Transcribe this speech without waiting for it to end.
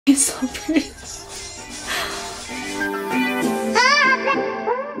It's so pretty.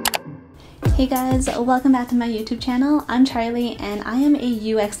 Hey guys, welcome back to my YouTube channel. I'm Charlie and I am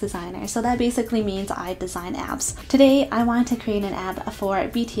a UX designer, so that basically means I design apps. Today I wanted to create an app for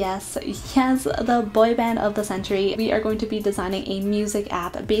BTS, yes, the boy band of the century. We are going to be designing a music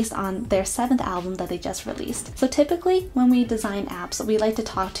app based on their 7th album that they just released. So typically when we design apps, we like to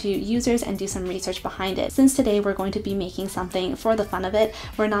talk to users and do some research behind it. Since today we're going to be making something for the fun of it,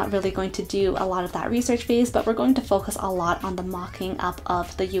 we're not really going to do a lot of that research phase, but we're going to focus a lot on the mocking up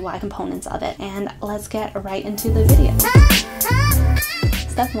of the UI components of it. And let's get right into the video.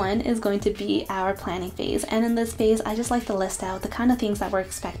 Step 1 is going to be our planning phase, and in this phase I just like to list out the kind of things that we're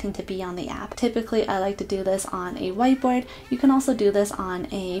expecting to be on the app. Typically I like to do this on a whiteboard. You can also do this on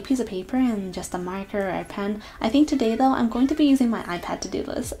a piece of paper and just a marker or a pen. I think today though I'm going to be using my iPad to do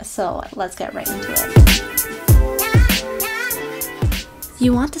this, so let's get right into it.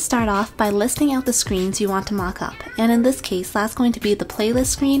 You want to start off by listing out the screens you want to mock up, and in this case that's going to be the playlist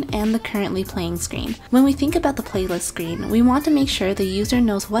screen and the currently playing screen. When we think about the playlist screen, we want to make sure the user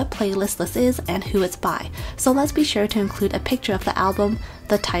knows what playlist this is and who it's by. So let's be sure to include a picture of the album,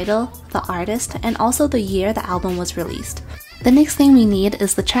 the title, the artist, and also the year the album was released. The next thing we need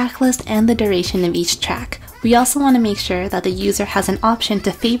is the track list and the duration of each track. We also want to make sure that the user has an option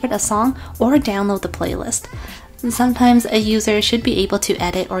to favorite a song or download the playlist. Sometimes a user should be able to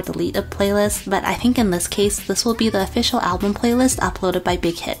edit or delete a playlist, but I think in this case, this will be the official album playlist uploaded by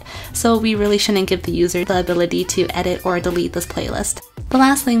Big Hit, so we really shouldn't give the user the ability to edit or delete this playlist. The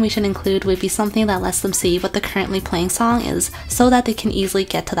last thing we should include would be something that lets them see what the currently playing song is, so that they can easily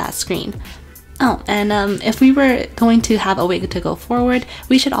get to that screen. Oh, and if we were going to have a way to go forward,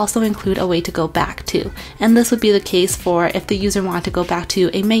 we should also include a way to go back to. And this would be the case for if the user wanted to go back to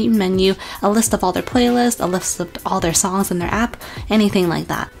a main menu, a list of all their playlists, a list of all their songs in their app, anything like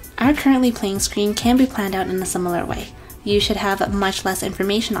that. Our currently playing screen can be planned out in a similar way. You should have much less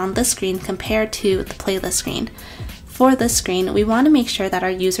information on this screen compared to the playlist screen. For this screen, we want to make sure that our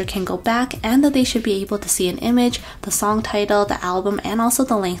user can go back and that they should be able to see an image, the song title, the album, and also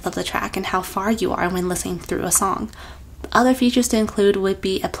the length of the track and how far you are when listening through a song. Other features to include would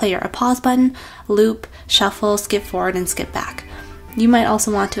be a play or a pause button, loop, shuffle, skip forward, and skip back. You might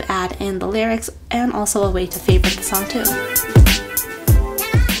also want to add in the lyrics and also a way to favorite the song too.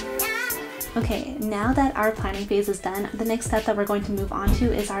 Okay, now that our planning phase is done, the next step that we're going to move on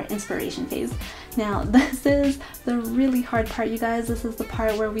to is our inspiration phase. Now, this is the really hard part, you guys. This is the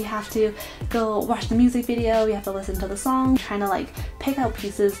part where we have to go watch the music video, we have to listen to the song, trying to like pick out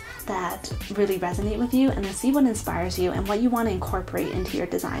pieces that really resonate with you and then see what inspires you and what you want to incorporate into your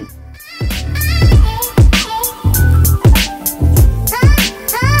design.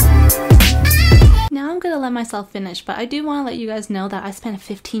 Now I'm gonna let myself finish, but I do want to let you guys know that I spent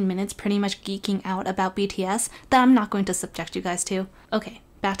 15 minutes pretty much geeking out about BTS that I'm not going to subject you guys to. Okay,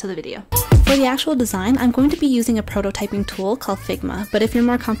 back to the video. For the actual design, I'm going to be using a prototyping tool called Figma, but if you're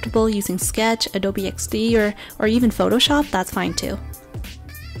more comfortable using Sketch, Adobe XD, or even Photoshop, that's fine too.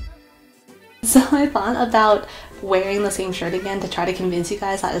 So I thought about wearing the same shirt again to try to convince you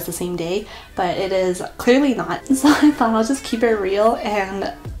guys that it's the same day, but it is clearly not. So I thought I'll just keep it real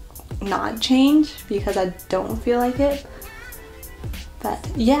and not change because I don't feel like it.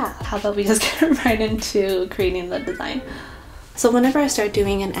 But yeah, how about we just get right into creating the design. So whenever I start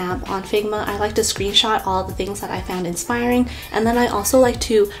doing an app on Figma, I like to screenshot all the things that I found inspiring, and then I also like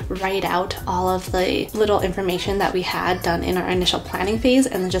to write out all of the little information that we had done in our initial planning phase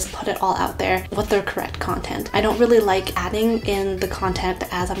and then just put it all out there with the correct content. I don't really like adding in the content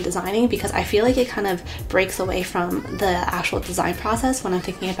as I'm designing because I feel like it kind of breaks away from the actual design process when I'm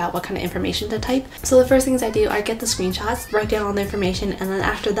thinking about what kind of information to type. So the first things I do, I get the screenshots, write down all the information, and then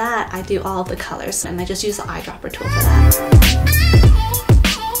after that I do all of the colors, and I just use the eyedropper tool for that.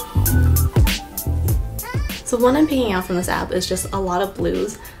 So what I'm picking out from this app is just a lot of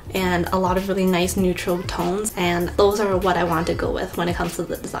blues and a lot of really nice neutral tones, and those are what I want to go with when it comes to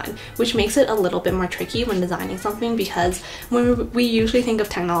the design, which makes it a little bit more tricky when designing something because when we usually think of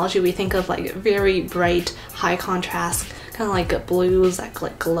technology, we think of like very bright, high contrast, kind of like blues that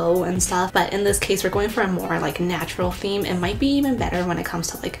like glow and stuff, but in this case we're going for a more like natural theme. It might be even better when it comes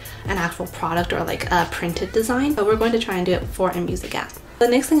to like an actual product or like a printed design, but we're going to try and do it for a music app. The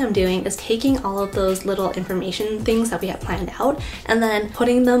next thing I'm doing is taking all of those little information things that we have planned out and then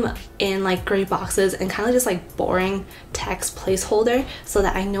putting them in like gray boxes and kind of just like boring text placeholder so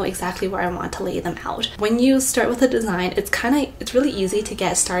that I know exactly where I want to lay them out. When you start with a design, it's really easy to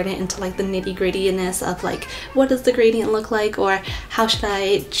get started into like the nitty-grittiness of like, what does the gradient look like, or how should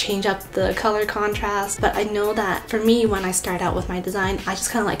I change up the color contrast. But I know that for me, when I start out with my design, I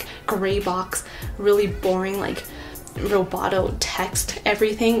just kind of like gray box, really boring, like roboto text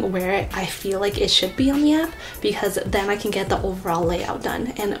everything where I feel like it should be on the app, because then I can get the overall layout done.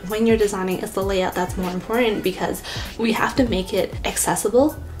 And when you're designing, it's the layout that's more important, because we have to make it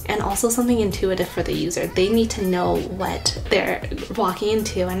accessible and also something intuitive for the user. They need to know what they're walking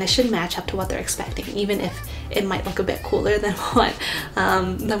into, and it should match up to what they're expecting, even if it might look a bit cooler than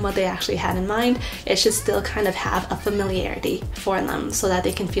what they actually had in mind. It should still kind of have a familiarity for them so that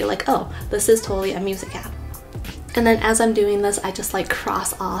they can feel like, oh, this is totally a music app. And then as I'm doing this, I just like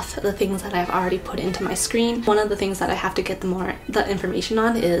cross off the things that I've already put into my screen. One of the things that I have to get the information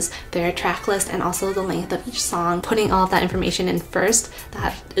on is their track list and also the length of each song. Putting all of that information in first,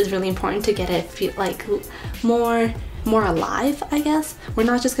 that is really important to get it feel like more alive, I guess. We're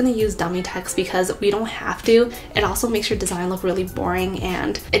not just going to use dummy text because we don't have to. It also makes your design look really boring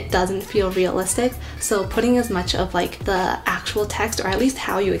and it doesn't feel realistic. So putting as much of like the actual text, or at least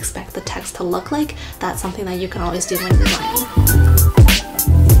how you expect the text to look like, that's something that you can always do when designing.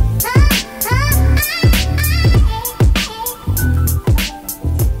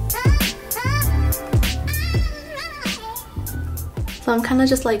 So I'm kind of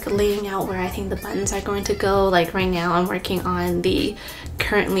just like laying out where I think the buttons are going to go. Like right now I'm working on the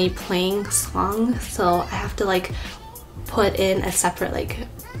currently playing song, so I have to like put in a separate like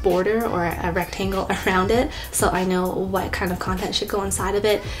border or a rectangle around it so I know what kind of content should go inside of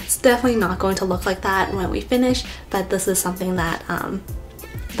it. It's definitely not going to look like that when we finish, but this is something that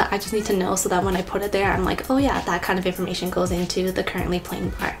I just need to know so that when I put it there, I'm like, oh yeah, that kind of information goes into the currently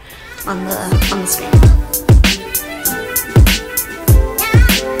playing part on the screen.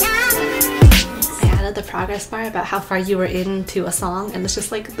 The progress bar about how far you were into a song, and it's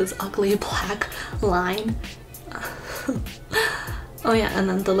just like this ugly black line. Oh yeah, and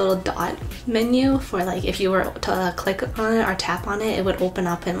then the little dot menu for like if you were to click on it or tap on it, it would open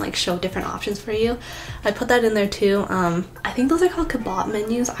up and like show different options for you. I put that in there too. I think those are called kpop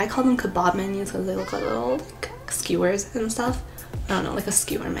menus. I call them kpop menus because they look like little like skewers and stuff. I don't know, like a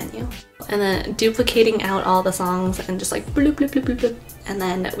skewer menu. And then duplicating out all the songs and just like bloop bloop bloop bloop bloop. And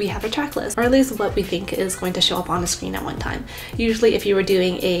then we have a track list, or at least what we think is going to show up on the screen at one time. Usually if you were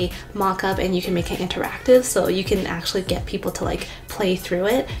doing a mock-up and you can make it interactive so you can actually get people to like play through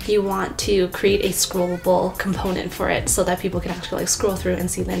it, you want to create a scrollable component for it so that people can actually like scroll through and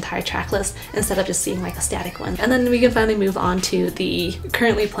see the entire track list instead of just seeing like a static one. And then we can finally move on to the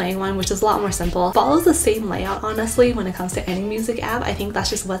currently playing one, which is a lot more simple. Follows the same layout honestly when it comes to any music app. I think that's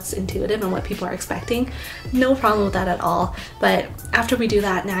just what's intuitive and what people are expecting. No problem with that at all. But after we do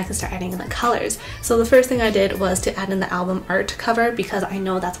that, now I can start adding in the colors. So the first thing I did was to add in the album art cover because I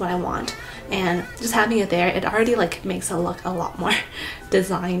know that's what I want, and just having it there, it already like makes it look a lot more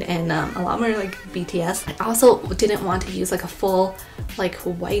designed and a lot more like BTS. I also didn't want to use like a full like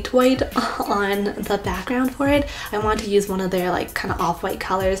white on the background for it. I want to use one of their like kind of off-white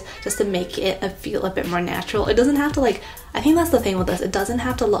colors just to make it feel a bit more natural. It doesn't have to like, I think that's the thing with this, it doesn't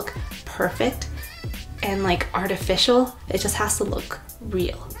have to look perfect and like artificial, it just has to look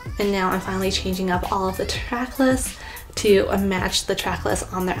real. And now I'm finally changing up all of the track lists to match the track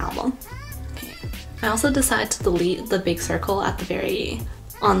list on their album. Okay. I also decided to delete the big circle at the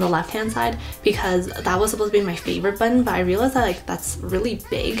on the left hand side because that was supposed to be my favorite button, but I realized that like that's really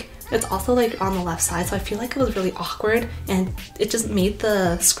big. It's also like on the left side, so I feel like it was really awkward and it just made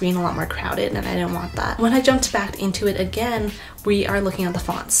the screen a lot more crowded and I didn't want that. When I jumped back into it again, we are looking at the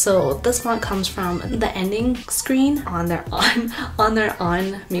fonts. So this font comes from the ending screen on their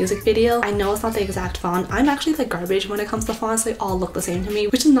on music video. I know it's not the exact font. I'm actually like garbage when it comes to fonts. They all look the same to me,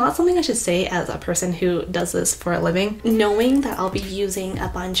 which is not something I should say as a person who does this for a living. Knowing that I'll be using a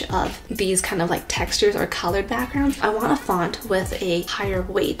bunch of these kind of like textures or colored backgrounds, I want a font with a higher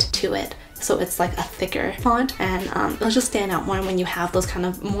weight to it. So it's like a thicker font, and it'll just stand out more when you have those kind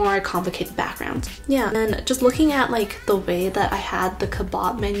of more complicated backgrounds. Yeah, and then just looking at like the way that I had the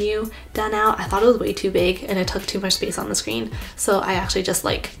kpop menu done out, I thought it was way too big and it took too much space on the screen. So I actually just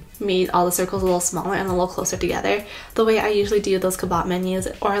like made all the circles a little smaller and a little closer together. The way I usually do those kpop menus,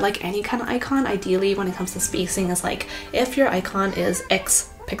 or like any kind of icon, ideally when it comes to spacing, is like if your icon is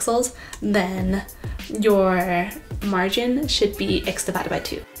X pixels, then your margin should be x divided by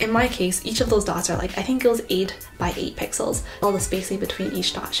 2. In my case, each of those dots are like, I think it was 8 by 8 pixels. All the spacing between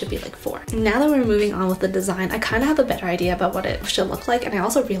each dot should be like 4. Now that we're moving on with the design, I kind of have a better idea about what it should look like, and I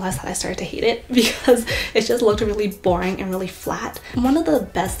also realized that I started to hate it because it just looked really boring and really flat. One of the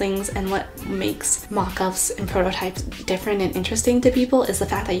best things and what makes mock-ups and prototypes different and interesting to people is the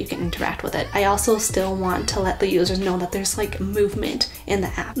fact that you can interact with it. I also still want to let the users know that there's like movement in the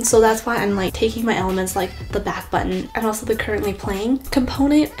app. So that's why I'm like taking my elements like the back button and also the currently playing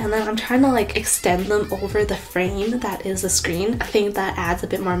component, and then I'm trying to like extend them over the frame that is the screen. I think that adds a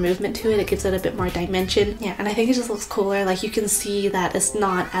bit more movement to it. It gives it a bit more dimension. Yeah, and I think it just looks cooler. Like you can see that it's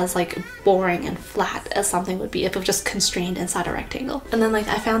not as like boring and flat as something would be if it was just constrained inside a rectangle. And then like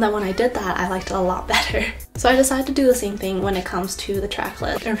I found that when I did that, I liked it a lot better. So I decided to do the same thing when it comes to the track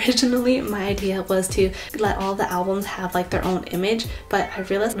list. Originally, my idea was to let all the albums have like their own image, but I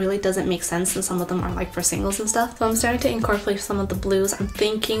realized it really doesn't make sense since some of them are like for singles and stuff. So I'm starting to incorporate some of the blues. I'm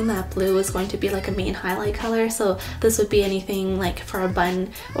thinking that blue is going to be like a main highlight color, so this would be anything like for a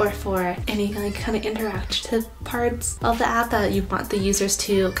button or for any like kind of interactive parts of the app that you want the users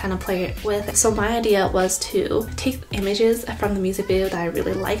to kind of play with. So my idea was to take images from the music video that I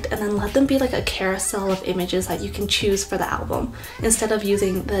really liked and then let them be like a carousel of images that you can choose for the album. Instead of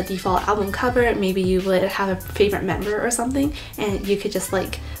using the default album cover, maybe you would have a favorite member or something and you could just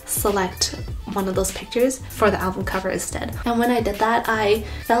like select one of those pictures for the album cover instead. And when I did that, I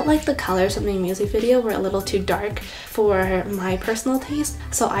felt like the colors from the music video were a little too dark for my personal taste,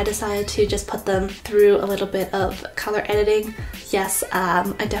 so I decided to just put them through a little bit of color editing. Yes, I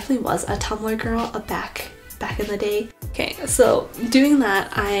definitely was a Tumblr girl back in the day. Okay, so doing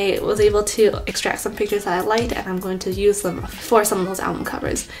that, I was able to extract some pictures that I liked, and I'm going to use them for some of those album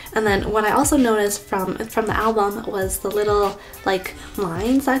covers. And then what I also noticed from the album was the little like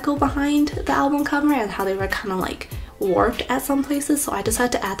lines that go behind the album cover and how they were kind of like warped at some places, so I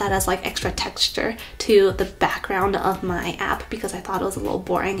decided to add that as like extra texture to the background of my app because I thought it was a little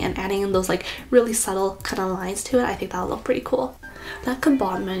boring, and adding in those like really subtle kind of lines to it, I think that would look pretty cool. That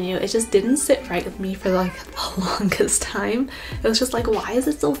kpop menu, it just didn't sit right with me for like the longest time. It was just like, why is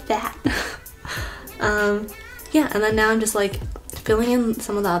it so fat? Yeah, and then now I'm just like filling in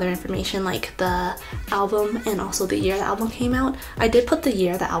some of the other information like the album and also the year the album came out. I did put the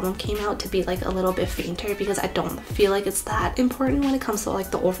year the album came out to be like a little bit fainter because I don't feel like it's that important when it comes to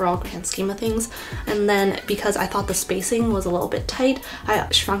like the overall grand scheme of things. And then because I thought the spacing was a little bit tight, I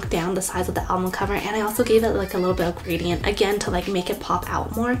shrunk down the size of the album cover, and I also gave it like a little bit of gradient again to like make it pop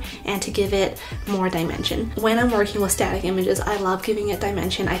out more and to give it more dimension. When I'm working with static images, I love giving it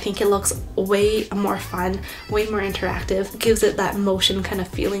dimension. I think it looks way more fun, way more interactive, gives it that motion kind of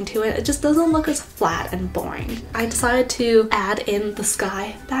feeling to it. It just doesn't look as flat and boring. I decided to add in the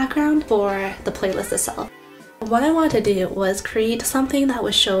sky background for the playlist itself. What I wanted to do was create something that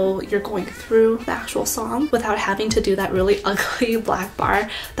would show you're going through the actual song without having to do that really ugly black bar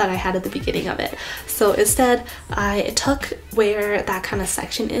that I had at the beginning of it. So instead, I took where that kind of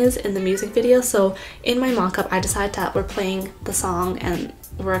section is in the music video. So in my mock-up, I decided that we're playing the song and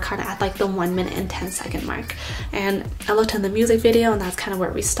we're kind of at like the 1 minute and 10-second mark, and I looked in the music video and that's kind of where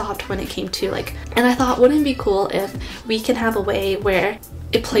we stopped when it came to like, and I thought, wouldn't it be cool if we can have a way where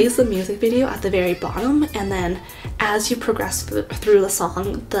it plays the music video at the very bottom, and then as you progress through the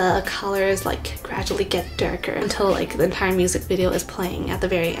song, the colors like gradually get darker until like the entire music video is playing at the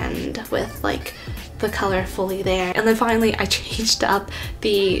very end with like the color fully there. And then finally I changed up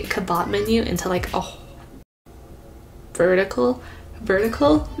the kpop menu into like a vertical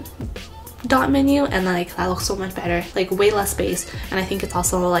dot menu, and like that looks so much better, like way less space, and I think it's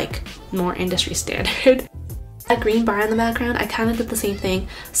also like more industry standard. That green bar in the background, I kind of did the same thing.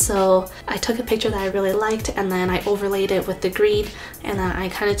 So I took a picture that I really liked and then I overlaid it with the green, and then I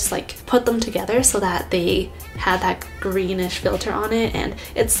kind of just like put them together so that they had that greenish filter on it, and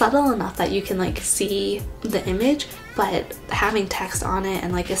it's subtle enough that you can like see the image but having text on it,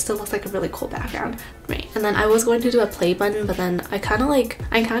 and like it still looks like a really cool background. Right, and then I was going to do a play button, but then I kind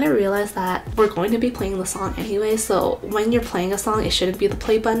of realized that we're going to be playing the song anyway, so when you're playing a song, it shouldn't be the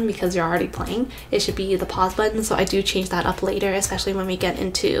play button because you're already playing. It should be the pause button, so I do change that up later, especially when we get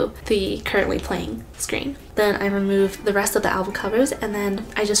into the currently playing screen. Then I removed the rest of the album covers, and then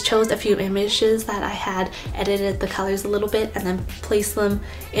I just chose a few images that I had edited the colors a little bit and then placed them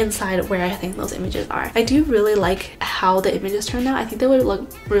inside where I think those images are. I do really like how the images turned out. I think they would look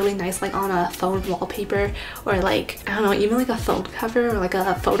really nice like on a phone wallpaper, or like, I don't know, even like a phone cover or like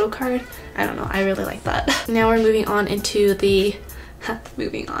a photo card. I don't know, I really like that. Now we're moving on into the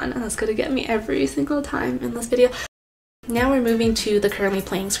moving on, and that's gonna get me every single time in this video. Now we're moving to the currently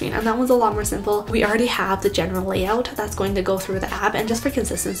playing screen, and that one's a lot more simple. We already have the general layout that's going to go through the app, and just for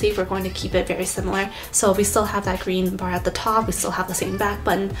consistency we're going to keep it very similar. So we still have that green bar at the top, we still have the same back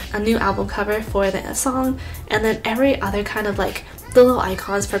button, a new album cover for the song, and then every other kind of like the little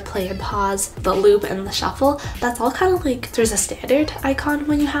icons for play and pause, the loop and the shuffle, that's all kind of like, there's a standard icon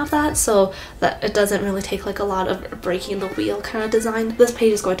when you have that, so that it doesn't really take like a lot of breaking the wheel kind of design. This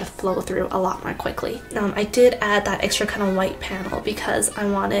page is going to flow through a lot more quickly. I did add that extra kind of white panel because I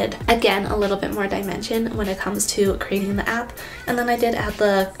wanted, again, a little bit more dimension when it comes to creating the app. And then I did add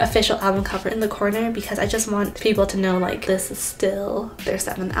the official album cover in the corner because I just want people to know like this is still their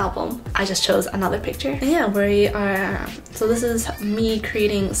 7th album. I just chose another picture. And yeah, we are, so this is me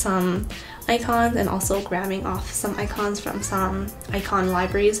creating some icons and also grabbing off some icons from some icon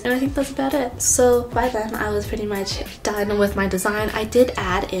libraries, and I think that's about it. So by then I was pretty much done with my design. I did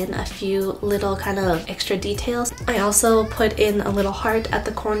add in a few little kind of extra details. I also put in a little heart at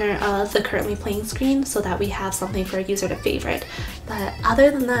the corner of the currently playing screen so that we have something for a user to favorite. But other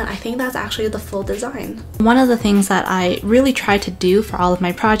than that, I think that's actually the full design. One of the things that I really try to do for all of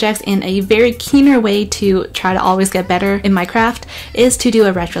my projects in a very keener way to try to always get better in my craft is to do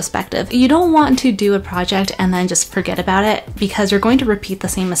a retrospective. You don't want to do a project and then just forget about it, because you're going to repeat the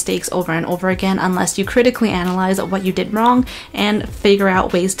same mistakes over and over again unless you critically analyze what you did wrong and figure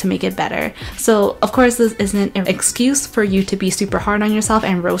out ways to make it better. So of course this isn't an excuse for you to be super hard on yourself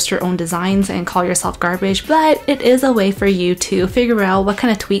and roast your own designs and call yourself garbage, but it is a way for you to figure out what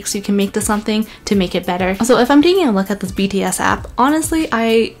kind of tweaks you can make to something to make it better. So if I'm taking a look at this BTS app, honestly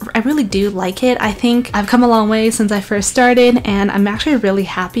I really do like it. I think I've come a long way since I first started, and I'm actually really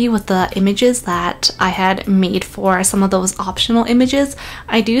happy with the images that I had made for some of those optional images.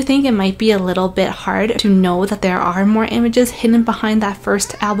 I do think it might be a little bit hard to know that there are more images hidden behind that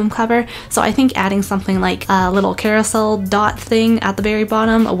first album cover, so I think adding something like a little carousel dot thing at the very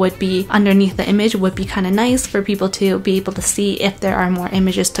bottom would be underneath the image would be kind of nice for people to be able to see if there are more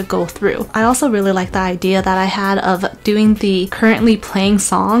images to go through. I also really like the idea that I had of doing the currently playing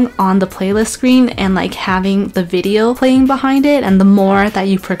song on the playlist screen and like having the video playing behind it, and the more that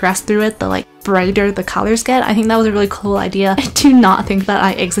you progress through it, the like brighter the colors get. I think that was a really cool idea. I do not think that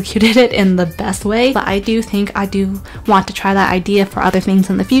I executed it in the best way, but I do think I do want to try that idea for other things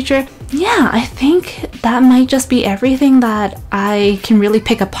in the future. Yeah, I think that might just be everything that I can really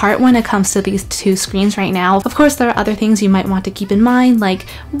pick apart when it comes to these two screens right now. Of course, there are other things you might want to keep in mind, like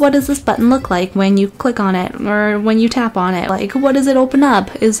what does this button look like when you click on it or when you tap on it? Like, what does it open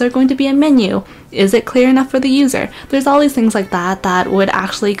up? Is there going to be a menu? Is it clear enough for the user? There's all these things like that that would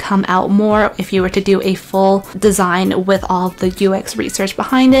actually come out more if you were to do a full design with all of the UX research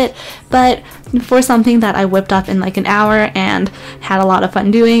behind it. But for something that I whipped up in like an hour and had a lot of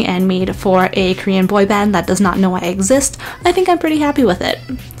fun doing and made for a Korean boy band that does not know I exist, I think I'm pretty happy with it.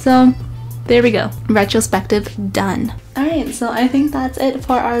 So there we go. Retrospective done. Alright, so I think that's it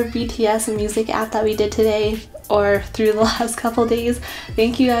for our BTS music app that we did today, or through the last couple days.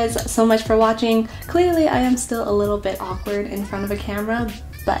 Thank you guys so much for watching. Clearly I am still a little bit awkward in front of a camera,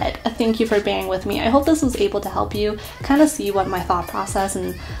 but thank you for bearing with me. I hope this was able to help you kind of see what my thought process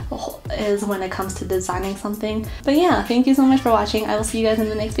and is when it comes to designing something. But yeah, thank you so much for watching. I will see you guys in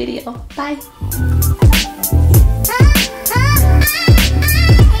the next video. Bye!